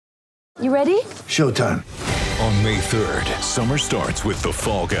You ready? Showtime. On May 3rd, summer starts with The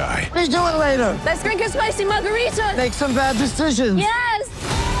Fall Guy. Let's do it later. Let's drink a spicy margarita. Make some bad decisions. Yes!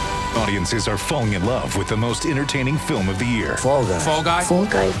 Audiences are falling in love with the most entertaining film of the year. Fall Guy. Fall Guy? Fall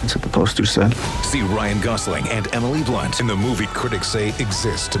Guy. That's what the poster said. See Ryan Gosling and Emily Blunt in the movie critics say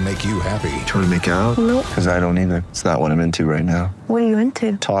exists to make you happy. Trying to make it out? Nope. Because I don't either. It's not what I'm into right now. What are you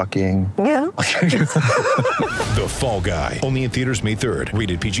into? Talking. Yeah. The Fall Guy. Only in theaters May 3rd.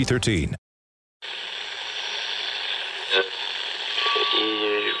 Rated PG-13.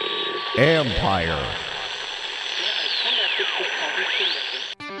 Empire.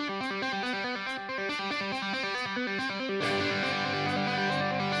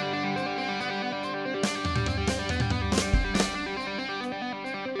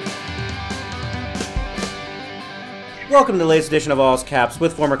 Welcome to the latest edition of All's Caps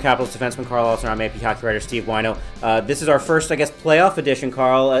with former Capitals defenseman Carl Ellison. I'm AP hockey writer Steve Wino. This is our first, playoff edition,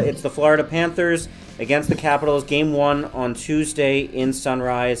 Carl. It's the Florida Panthers against the Capitals. Game 1 on Tuesday in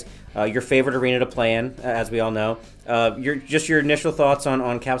Sunrise. Your favorite arena to play in, as we all know. Your initial thoughts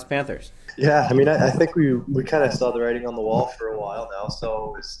on Caps Panthers. Yeah, I mean, I think we kind of saw the writing on the wall for a while now.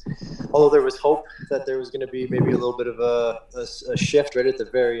 So, although there was hope that there was going to be maybe a little bit of a shift right at the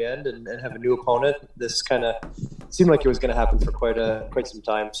very end and have a new opponent, this kind of seemed like it was going to happen for quite some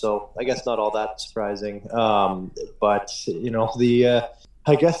time. So, I guess not all that surprising. But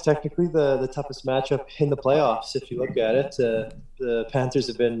I guess technically the toughest matchup in the playoffs, if you look at it. The Panthers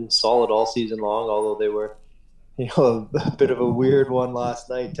have been solid all season long, although they were a bit of a weird one last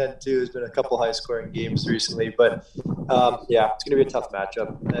night. 10-2 has been a couple high-scoring games recently, but it's going to be a tough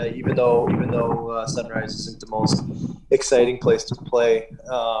matchup. Even though Sunrise isn't the most exciting place to play,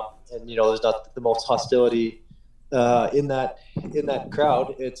 and there's not the most hostility in that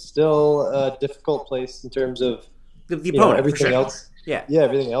crowd, it's still a difficult place in terms of the opponent, everything sure. else. Yeah,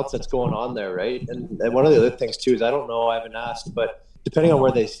 everything else that's going on there, right? And one of the other things too is I don't know, I haven't asked, but depending on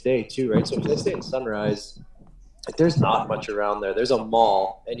where they stay too, right? So if they stay in Sunrise, there's not much around there. There's a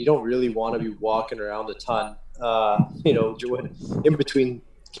mall, and you don't really want to be walking around a ton. In between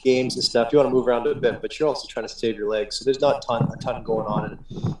games and stuff, you want to move around a bit, but you're also trying to save your legs. So there's not a ton going on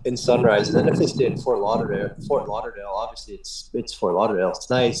in Sunrise. And then if they stay in Fort Lauderdale, obviously it's Fort Lauderdale.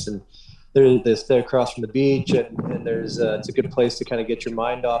 It's nice, and they're across from the beach, and there's it's a good place to kind of get your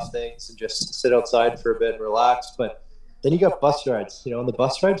mind off things and just sit outside for a bit and relax. But then you got bus rides, and the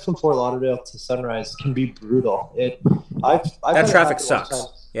bus ride from Fort Lauderdale to Sunrise can be brutal. That traffic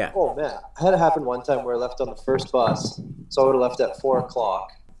sucks. Yeah. Oh man, I had it happen one time where I left on the first bus, so I would have left at 4:00,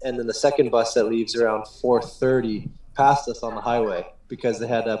 and then the second bus that leaves around 4:30 passed us on the highway because they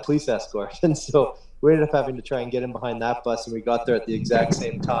had a police escort, and so we ended up having to try and get in behind that bus, and we got there at the exact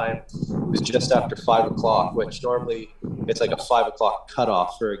same time. It was just after 5:00, which normally it's like a 5:00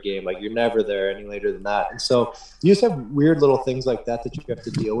 cutoff for a game. Like, you're never there any later than that. And so you just have weird little things like that you have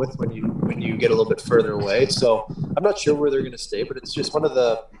to deal with when you get a little bit further away. So I'm not sure where they're going to stay, but it's just one of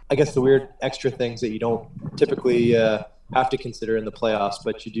the weird extra things that you don't typically have to consider in the playoffs,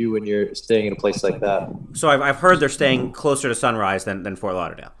 but you do when you're staying in a place like that. So I've heard they're staying closer to Sunrise than Fort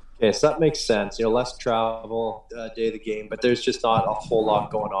Lauderdale. Okay, so that makes sense. Less travel day of the game, but there's just not a whole lot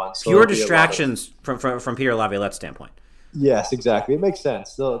going on. So fewer distractions from Peter Laviolette's standpoint. Yes, exactly. It makes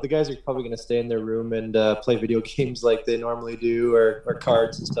sense. The guys are probably going to stay in their room and play video games like they normally do, or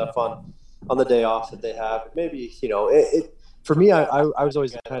cards and stuff on the day off that they have. Maybe for me, I was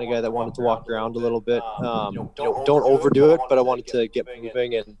always the kind of guy that wanted to walk around a little bit. Don't overdo it, but I wanted to get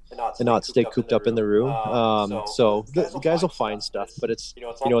moving and not stay cooped up in the room. So the guys will find stuff, but it's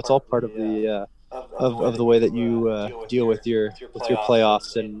all part of the of the way that you deal with your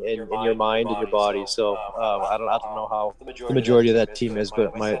playoffs and in your mind and your body. So I don't know how the majority of that team is,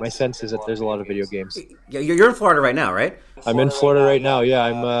 but my sense is that there's a lot of video games. You're in Florida right now, right? I'm in Florida right now. Yeah,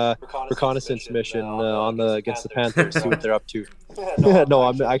 I'm reconnaissance mission against the Panthers. See what they're up to. No,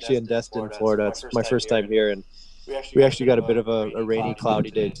 I'm actually in Destin, Florida. It's my first time here, and we actually got a bit of a rainy, cloudy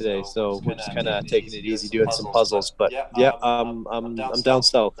day today, so we're just kind of taking it easy, doing some puzzles. But yeah, I'm down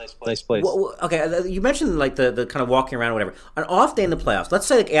south. Nice place. Well, okay, you mentioned like the kind of walking around or whatever. An off day in the playoffs. Let's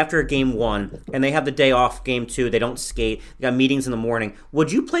say like after game 1 and they have the day off game 2. They don't skate. They got meetings in the morning.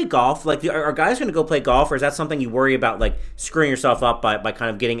 Would you play golf? Like, are guys going to go play golf, or is that something you worry about, like screwing yourself up by kind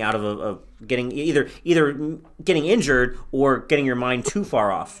of getting out of getting either getting injured or getting your mind too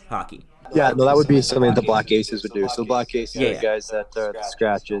far off hockey? Yeah, no, that would be something that the Black Aces would do. So Black Aces Yeah. are the guys that are the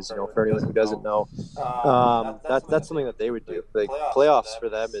scratches. For anyone who doesn't know, that's something that they would do. Like playoffs for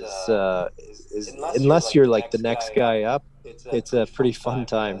them is unless you're like the next guy up, it's a pretty fun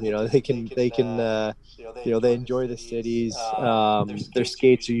time. They can they enjoy the cities. Their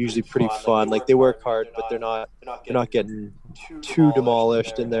skates are usually pretty fun. Like they work hard, but they're not getting too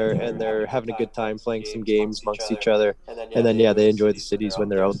demolished, and they're having a good time playing some games amongst each other. And then they enjoy the cities when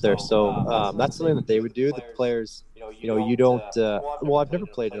they're out there. So that's something that they would do. The players, you don't. Well, I've never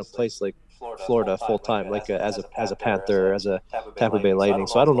played in a place like Florida full time, like as a Panther, as a Tampa Bay Lightning.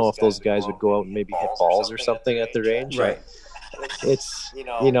 So I don't know if those guys would go out and maybe hit balls or something at the range. Right. It's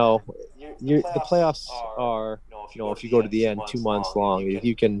the playoffs are if you go to the end 2 months long,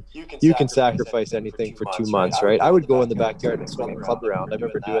 you can sacrifice anything for 2 months, right? I would go in the backyard and swing a club around. I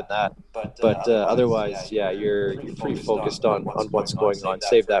remember doing that, but otherwise, you're pretty focused on what's going on.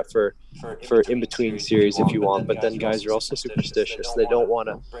 Save that for in between series if you want. But then guys are also superstitious. They don't want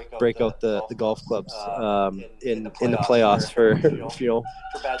to break out the golf clubs in the playoffs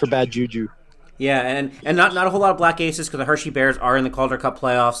for bad juju. Yeah, and not a whole lot of Black Aces because the Hershey Bears are in the Calder Cup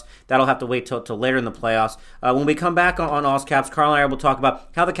playoffs. That'll have to wait till later in the playoffs. When we come back on All's Caps, Carl and I will talk about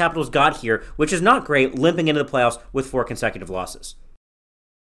how the Capitals got here, which is not great, limping into the playoffs with 4 consecutive losses.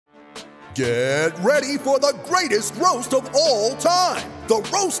 Get ready for the greatest roast of all time, the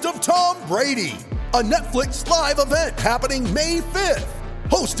Roast of Tom Brady, a Netflix live event happening May 5th.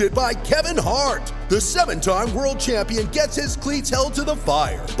 Hosted by Kevin Hart, the 7-time world champion gets his cleats held to the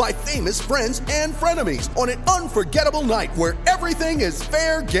fire by famous friends and frenemies on an unforgettable night where everything is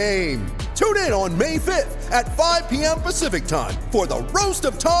fair game. Tune in on May 5th at 5 p.m. Pacific time for the Roast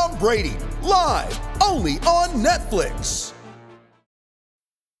of Tom Brady, live only on Netflix.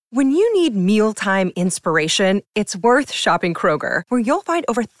 When you need mealtime inspiration, it's worth shopping Kroger, where you'll find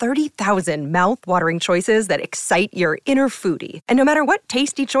over 30,000 mouth-watering choices that excite your inner foodie. And no matter what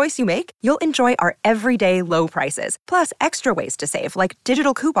tasty choice you make, you'll enjoy our everyday low prices, plus extra ways to save, like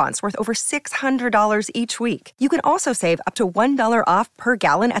digital coupons worth over $600 each week. You can also save up to $1 off per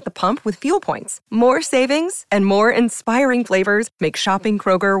gallon at the pump with fuel points. More savings and more inspiring flavors make shopping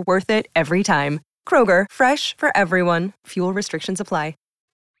Kroger worth it every time. Kroger, fresh for everyone. Fuel restrictions apply.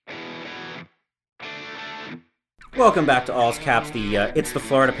 Welcome back to All's Caps, it's the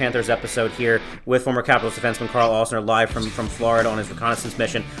Florida Panthers episode here with former Capitals defenseman Carl Alsner live from Florida on his reconnaissance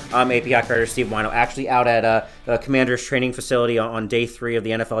mission. I'm AP Hockey writer Steve Wino, actually out at Commander's training facility on day 3 of the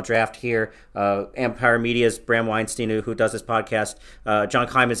NFL draft here. Empire Media's Bram Weinstein, who does this podcast. John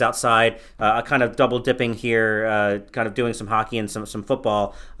Keim is outside, kind of double dipping here, kind of doing some hockey and some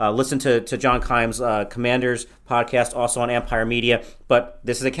football. Listen to John Keim's Commanders podcast, also on Empire Media. But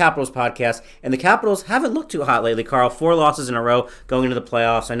this is a Capitals podcast, and the Capitals haven't looked too hot lately, Carl. 4 losses in a row going into the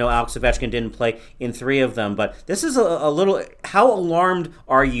playoffs. I know Alex Ovechkin didn't play in 3 of them, but this is a little... How alarmed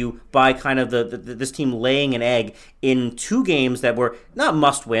are you by kind of this team laying an egg in 2 games that were not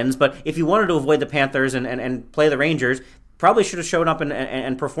must-wins, but if you wanted to avoid the Panthers and play the Rangers, probably should have showed up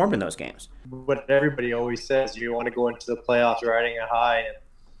and performed in those games? What everybody always says, you want to go into the playoffs riding a high, and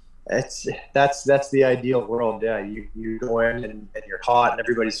that's the ideal world. Yeah, you go in and you're hot and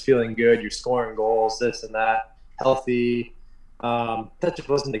everybody's feeling good, you're scoring goals, this and that, healthy. That just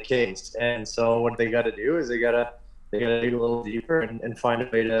wasn't the case. And so what they got to do is they got to dig a little deeper and find a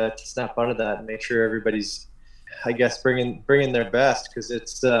way to snap out of that and make sure everybody's, I guess, bringing their best, because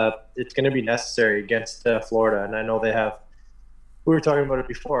it's going to be necessary against Florida. And I know they have. We were talking about it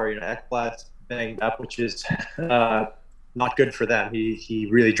before. Ekblad's banged up, which is not good for them. He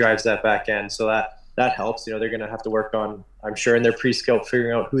really drives that back end, so that helps. They're going to have to work on, I'm sure, in their pre-scout,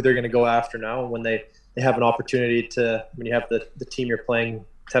 figuring out who they're going to go after now. And when they have an opportunity when you have the team you're playing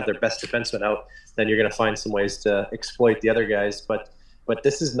to have their best defenseman out, then you're going to find some ways to exploit the other guys. But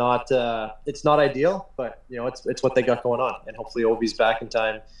this is not it's not ideal, but it's what they got going on, and hopefully Ovi's back in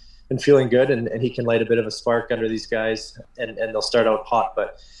time and feeling good, and he can light a bit of a spark under these guys, and they'll start out hot.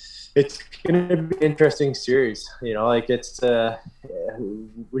 But it's going to be an interesting series. It's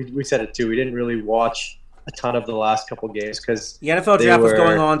we said it too. We didn't really watch a ton of the last couple games because the NFL draft was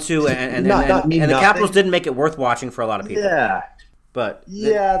going on too, and the Capitals didn't make it worth watching for a lot of people. Yeah. But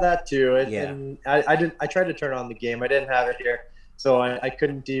that too. And I tried to turn on the game. I didn't have it here, so I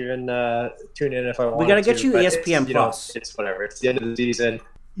couldn't even tune in if I wanted to. We got to get you ESPN Plus. It's whatever. It's the end of the season.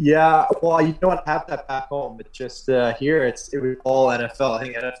 Yeah, well, I have that back home, but just here it was all NFL. I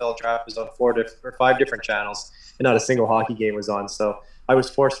think NFL draft was on 4 or 5 different channels, and not a single hockey game was on. So I was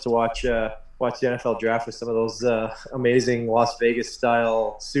forced to watch the NFL draft with some of those amazing Las Vegas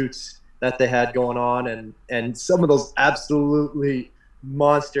style suits that they had going on, and some of those absolutely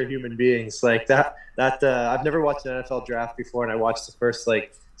monster human beings. Like that I've never watched an NFL draft before, and I watched the first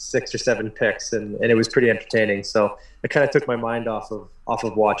like 6 or 7 picks, and it was pretty entertaining. So it kind of took my mind off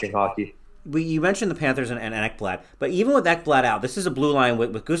of watching hockey. You mentioned the Panthers and Ekblad, but even with Ekblad out, this is a blue line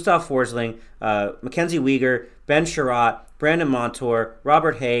with Gustav Forsling, Mackenzie Weegar, Ben Sherratt, Brandon Montour,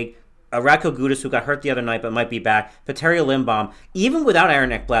 Robert Haig, Radko Gudas, who got hurt the other night but might be back, Peteria Lindbaum. Even without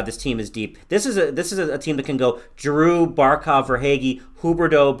Aaron Ekblad, this team is deep. This is a team that can go Giroux, Barkov, Verhaeghe,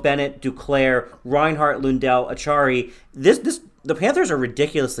 Huberdeau, Bennett, Duclair, Reinhart, Lundell, Achari. The Panthers are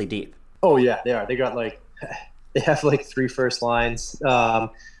ridiculously deep. Oh yeah, they are. They have like 3 first lines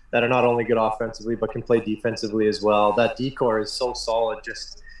that are not only good offensively but can play defensively as well. That decor is so solid.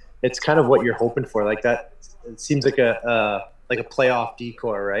 Just it's kind of what you're hoping for. Like that, it seems like a playoff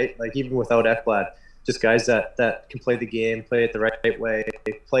decor, right? Like even without Ekblad, just guys that can play the game, play it the right way,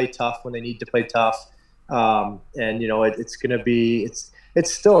 play tough when they need to play tough. And it's going to be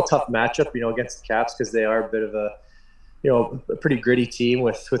it's still a tough matchup, against the Caps, because they are a bit of a pretty gritty team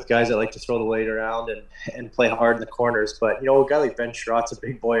with guys that like to throw the weight around and play hard in the corners. But a guy like Ben Sherratt's a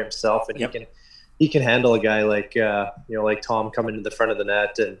big boy himself, and he can handle a guy like like Tom coming to the front of the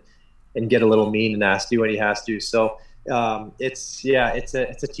net and get a little mean and nasty when he has to. So it's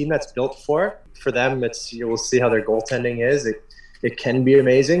a team that's built for it. For them, we'll see how their goaltending is. It can be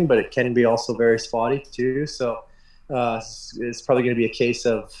amazing, but it can be also very spotty too. So it's probably going to be a case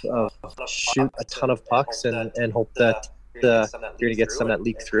of shoot a ton of pucks and hope that you're going to get some that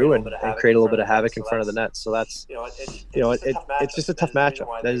leak through and create a little bit of havoc in front of the net. So that's it's just a tough matchup.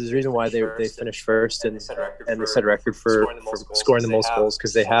 That is the reason why they finished first and they set a record for scoring the most goals,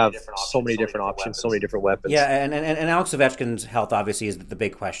 because they have so many different options, so many different weapons. Yeah, and Alex Ovechkin's health obviously is the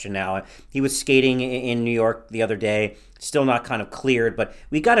big question now. He was skating in New York the other day. Still not kind of cleared, but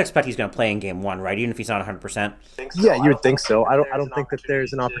we got to expect he's going to play in Game 1, right? Even if he's not 100%. Yeah, you would think so. I don't think that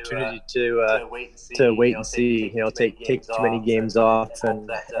there's an opportunity to wait and see. Take too many games off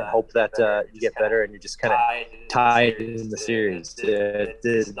and hope that you get better, and you're just kind of tied in the series.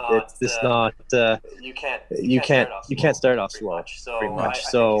 It's not. You can't start off slow, pretty much.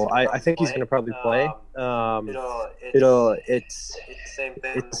 So I think he's going to probably play. It's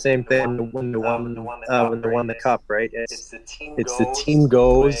the same thing when they won the cup, right? It's the team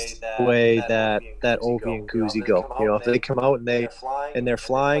goes the way that Ovi and Kuzi go. If they come out and they're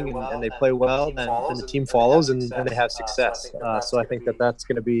flying and they play well, then the team follows and they have success. So I think that's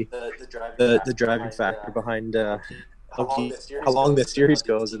going to be the driving factor behind how long this series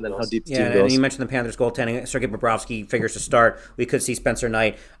goes and then how deep the team goes. And you mentioned the Panthers goaltending. Sergei Bobrovsky figures to start. We could see Spencer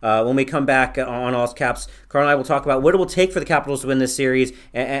Knight. When we come back on All's Caps, Carl and I will talk about what it will take for the Capitals to win this series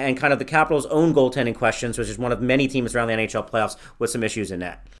and kind of the Capitals' own goaltending questions, which is one of many teams around the NHL playoffs with some issues in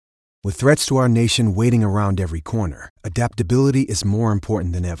net. With threats to our nation waiting around every corner, adaptability is more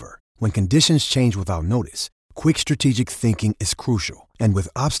important than ever. When conditions change without notice, quick strategic thinking is crucial. And with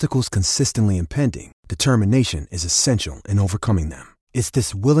obstacles consistently impending, determination is essential in overcoming them. It's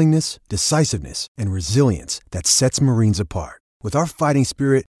this willingness, decisiveness, and resilience that sets Marines apart. With our fighting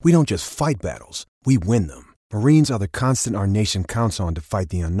spirit, we don't just fight battles, we win them. Marines are the constant our nation counts on to fight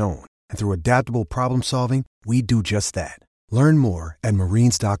the unknown. And through adaptable problem solving, we do just that. Learn more at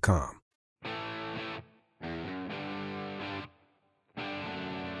marines.com.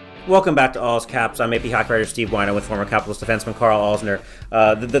 Welcome back to All's Caps. I'm AP Hockey writer Steve Winer with former Capitals defenseman Carl Alsner.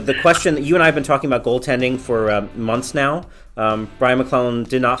 The question that you and I have been talking about goaltending for months now. Brian McClellan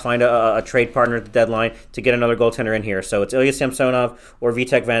did not find a trade partner at the deadline to get another goaltender in here. So it's Ilya Samsonov or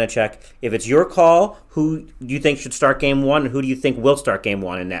Vitek Vanacek. If it's your call, who do you think should start Game 1 and who do you think will start Game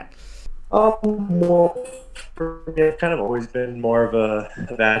 1 in net? Well, for me, I've kind of always been more of a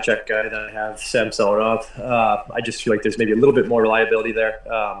Vanacek guy than I have Samsonov. I just feel like there's maybe a little bit more reliability there.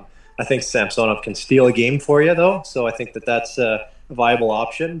 I think Samsonov can steal a game for you, though, so I think that's a viable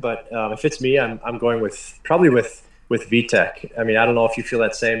option. But if it's me, I'm going with Vitek. I mean, I don't know if you feel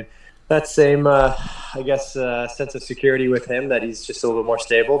that same sense of security with him, that he's just a little bit more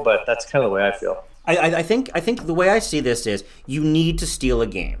stable, but that's kind of the way I feel. I think the way I see this is you need to steal a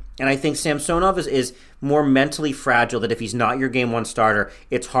game. And I think Samsonov is more mentally fragile, that if he's not your Game 1 starter,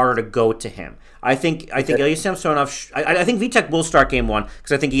 it's harder to go to him. I think Ilya Samsonov, I think Vitek will start Game 1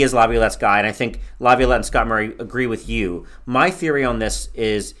 because I think he is Laviolette's guy, and I think Laviolette and Scott Murray agree with you. My theory on this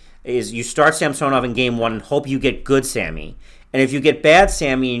is you start Samsonov in Game 1 and hope you get good Sammy. And if you get bad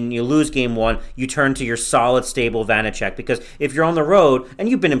Sammy and you lose Game 1, you turn to your solid, stable Vanacek. Because if you're on the road, and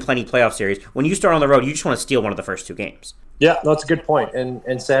you've been in plenty of playoff series, when you start on the road, you just want to steal one of the first 2 games. Yeah, that's a good point.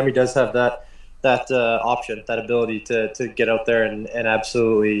 And Sammy does have that option, that ability to get out there and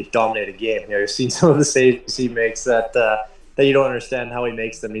absolutely dominate a game. You've seen some of the saves he makes that you don't understand how he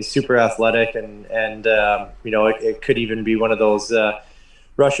makes them. He's super athletic, and it could even be one of those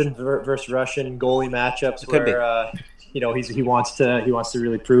Russian versus Russian goalie matchups where he wants to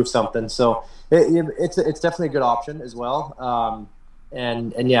really prove something. So it's definitely a good option as well.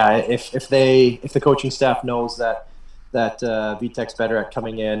 If the coaching staff knows that Vitek's better at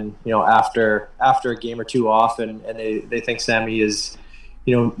coming in, after a game or two off, and they think Sammy is,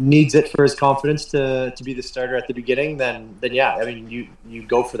 needs it for his confidence to be the starter at the beginning, then yeah, I mean, you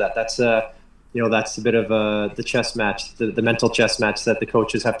go for that. That's that's a bit of the chess match, the mental chess match that the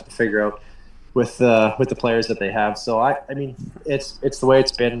coaches have to figure out with the players that they have. So I mean, it's the way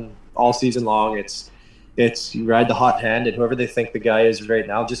it's been all season long. It's you ride the hot hand, and whoever they think the guy is right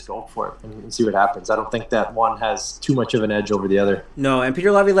now, just go for it and see what happens. I don't think that one has too much of an edge over the other. No, and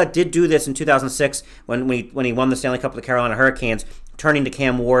Peter Laviolette did do this in 2006 when he won the Stanley Cup with the Carolina Hurricanes, turning to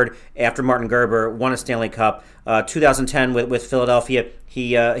Cam Ward after Martin Gerber won a Stanley Cup. 2010 with Philadelphia,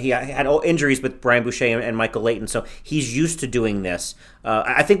 he had injuries with Brian Boucher and Michael Leighton, so he's used to doing this.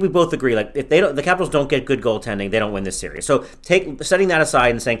 I think we both agree, like, if the Capitals don't get good goaltending, they don't win this series. So setting that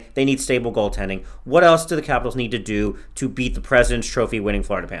aside and saying they need stable goaltending, what else do the Capitals need to do to beat the President's Trophy winning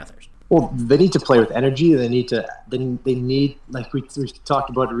Florida Panthers? Well, they need to play with energy. They need like we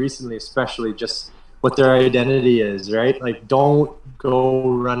talked about it recently, especially just what their identity is, right? Like, don't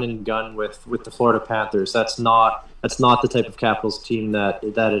go run and gun with the Florida Panthers. That's not the type of Capitals team that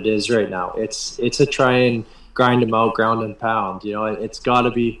it is right now. It's a try and grind them out, ground and pound. It's got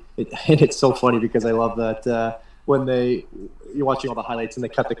to be. And it's so funny because I love that when you're watching all the highlights and they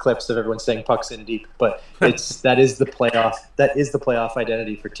cut the clips of everyone saying pucks in deep, but that is the playoff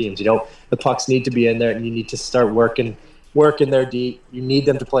identity for teams. The pucks need to be in there, and you need to start working their D. You need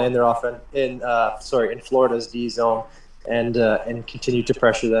them to play in their in Florida's D zone, and continue to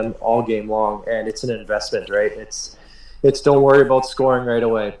pressure them all game long. And it's an investment, right? It's don't worry about scoring right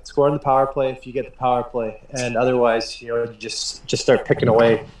away. Score on the power play if you get the power play, and otherwise, you just start picking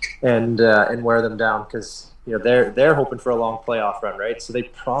away and wear them down, because they're hoping for a long playoff run, right? So they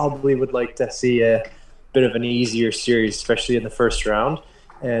probably would like to see a bit of an easier series, especially in the first round.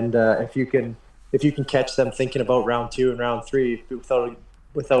 And if you can catch them thinking about round 2 and round 3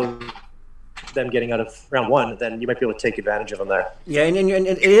 without them getting out of round 1, then you might be able to take advantage of them there. Yeah, and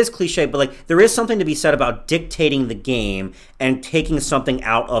it is cliche, but like, there is something to be said about dictating the game and taking something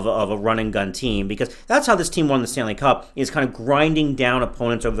out of a run and gun team, because that's how this team won the Stanley Cup, is kind of grinding down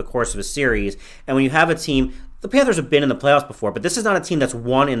opponents over the course of a series. And when you have a team, the Panthers have been in the playoffs before, but this is not a team that's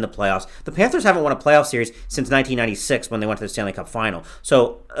won in the playoffs. The Panthers haven't won a playoff series since 1996 when they went to the Stanley Cup final.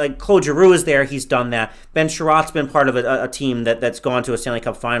 So Claude Giroux is there. He's done that. Ben Sherratt's been part of a team that's gone to a Stanley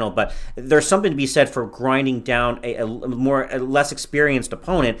Cup final, but there's something to be said for grinding down a less experienced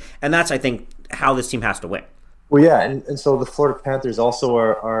opponent, and that's, I think, how this team has to win. Well, yeah, and so the Florida Panthers also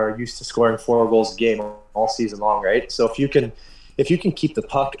are used to scoring 4 goals a game all season long, right? So if you can keep the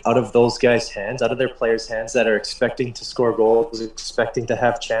puck out of those guys' hands, out of their players' hands that are expecting to score goals, expecting to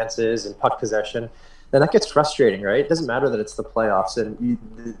have chances and puck possession, then that gets frustrating, right? It doesn't matter that it's the playoffs,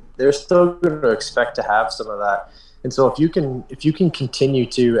 and they're still going to expect to have some of that. And so if you can continue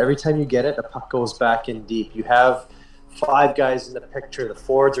to, every time you get it, the puck goes back in deep. You have 5 guys in the picture. The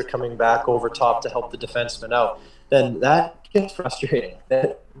forwards are coming back over top to help the defenseman out. Then that gets frustrating.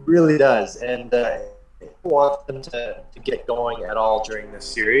 That really does. And want them to get going at all during this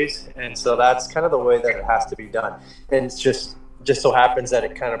series, and so that's kind of the way that it has to be done. And it's just so happens that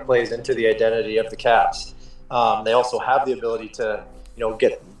it kind of plays into the identity of the Caps. They also have the ability to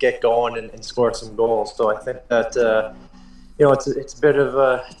get going and score some goals. So I think that it's a bit of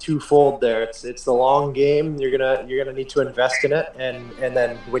a twofold there. It's the long game. You're gonna need to invest in it, and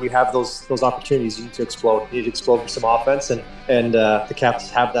then when you have those opportunities, you need to explode. You need to explode with some offense, and the Caps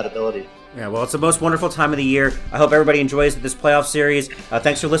have that ability. Yeah, well, it's the most wonderful time of the year. I hope everybody enjoys this playoff series.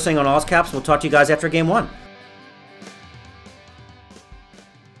 Thanks for listening on All's Caps. We'll talk to you guys after Game 1.